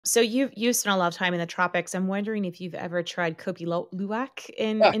So you've spent a lot of time in the tropics. I'm wondering if you've ever tried Kopi Luwak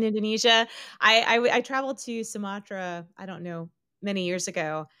Ah, in Indonesia. I traveled to Sumatra, I don't know, many years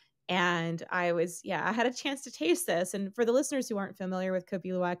ago, and I had a chance to taste this. And for the listeners who aren't familiar with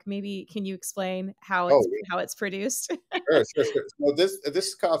Kopi Luwak, maybe can you explain oh, how it's produced? sure, sure, sure. So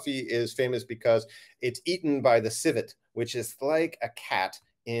this coffee is famous because it's eaten by the civet, which is like a cat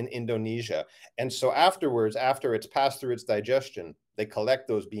in Indonesia. And so afterwards, after it's passed through its digestion, they collect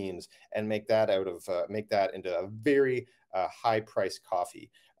those beans and make that into a very high priced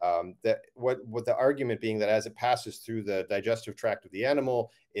coffee. That what the argument being that as it passes through the digestive tract of the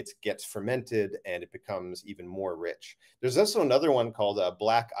animal, it gets fermented and it becomes even more rich. There's also another one called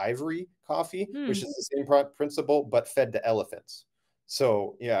black ivory coffee, which Hmm. is the same principle but fed to elephants.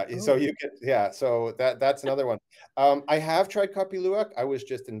 So yeah, so Oh, you can so that's another one. I have tried Kopi Luwak. I was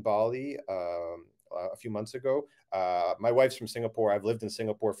just in Bali a few months ago. My wife's from Singapore. I've lived in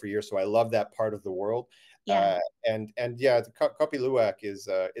Singapore for years, so I love that part of the world. yeah. And yeah, the Kopi Luwak is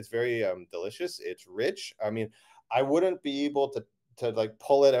it's very delicious. It's rich. I mean, I wouldn't be able to like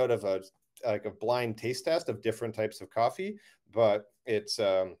pull it out of a blind taste test of different types of coffee, but it's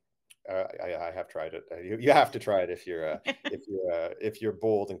I have tried it. You have to try it if you're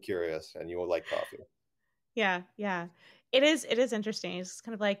bold and curious and you will like coffee. Yeah, yeah. It is interesting. It's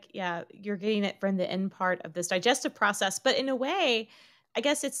kind of like, yeah, you're getting it from the end part of this digestive process, but in a way, I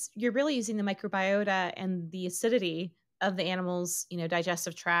guess you're really using the microbiota and the acidity of the animal's,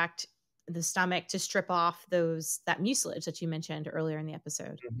 digestive tract, the stomach to strip off that mucilage that you mentioned earlier in the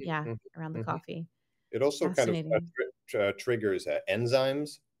episode. Mhm, Yeah, mhm, around the mhm. coffee. It also kind of Fascinating. triggers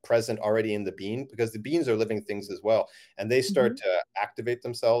enzymes present already in the bean because the beans are living things as well, and they start Mhm. to activate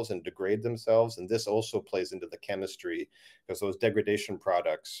themselves and degrade themselves, and this also plays into the chemistry because those degradation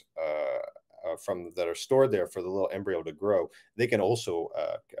products from that are stored there for the little embryo to grow, they can also,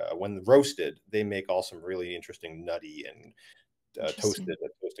 when roasted, they make all some really interesting nutty and Interesting.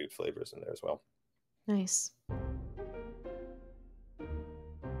 toasted flavors in there as well. Nice.